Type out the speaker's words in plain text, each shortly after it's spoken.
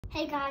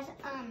Hey guys,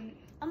 I'm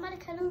gonna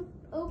cut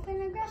open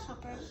a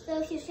grasshopper.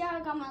 So if you see, I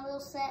got my little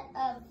set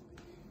of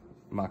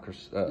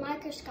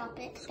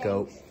microscopic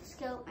scope,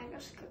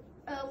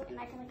 microscope, and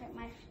I can look at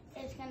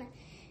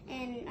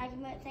and I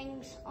can put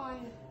things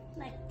on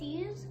like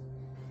these,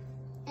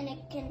 and it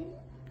can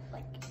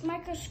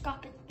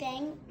microscopic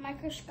things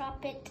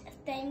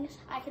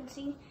I can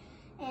see,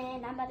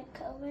 and I'm about to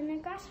cut open a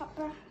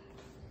grasshopper.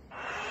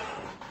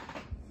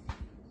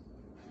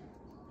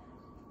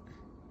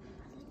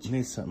 You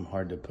need something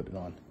hard to put it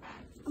on.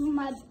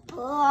 My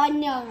butt,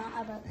 no, not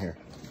my butt. Here,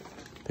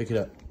 pick it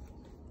up.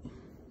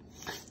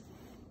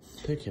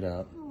 Pick it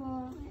up.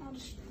 Oh, I'll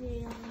just do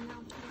it on the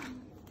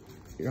mountain.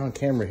 You're on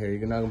camera here.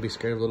 You're not gonna be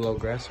scared of a little old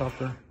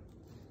grasshopper.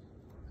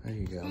 There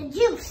you go. The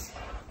juice.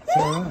 It's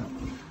all right.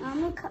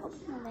 I'm gonna cut open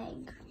my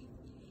leg.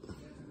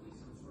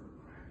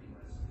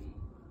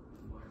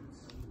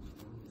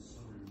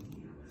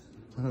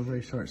 It's not a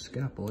very sharp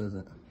scalpel, is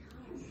it?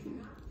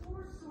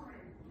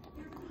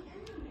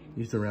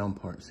 Use the round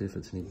part, see if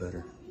it's any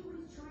better.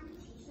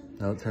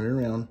 No, turn it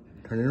around,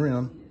 turn it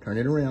around, turn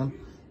it around.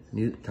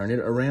 Turn it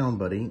around,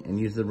 buddy, and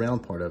use the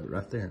round part of it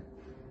right there.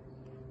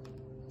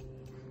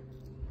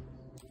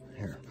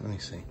 Here, let me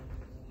see.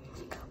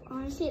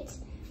 Honestly,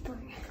 it's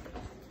burnt.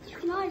 You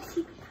can already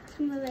see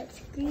some of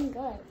its green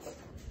guts.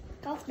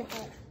 It's off the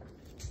head.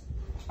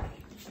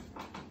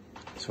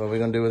 So what are we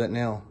gonna do with it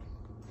now?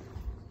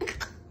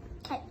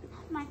 Okay,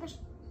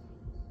 Microscope.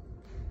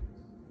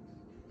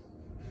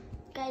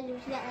 Guys, you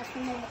see that? That's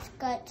one of its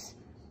guts.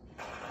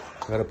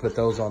 We gotta put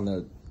those on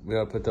the. We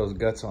gotta put those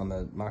guts on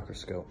the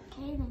microscope.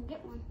 Okay, then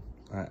get one.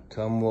 All right,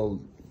 tell them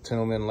we'll send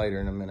them in later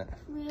in a minute.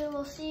 We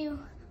will see you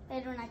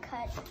later when I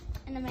cut.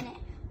 In a minute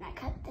when I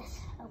cut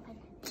this open.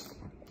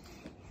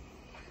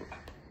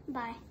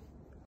 Bye.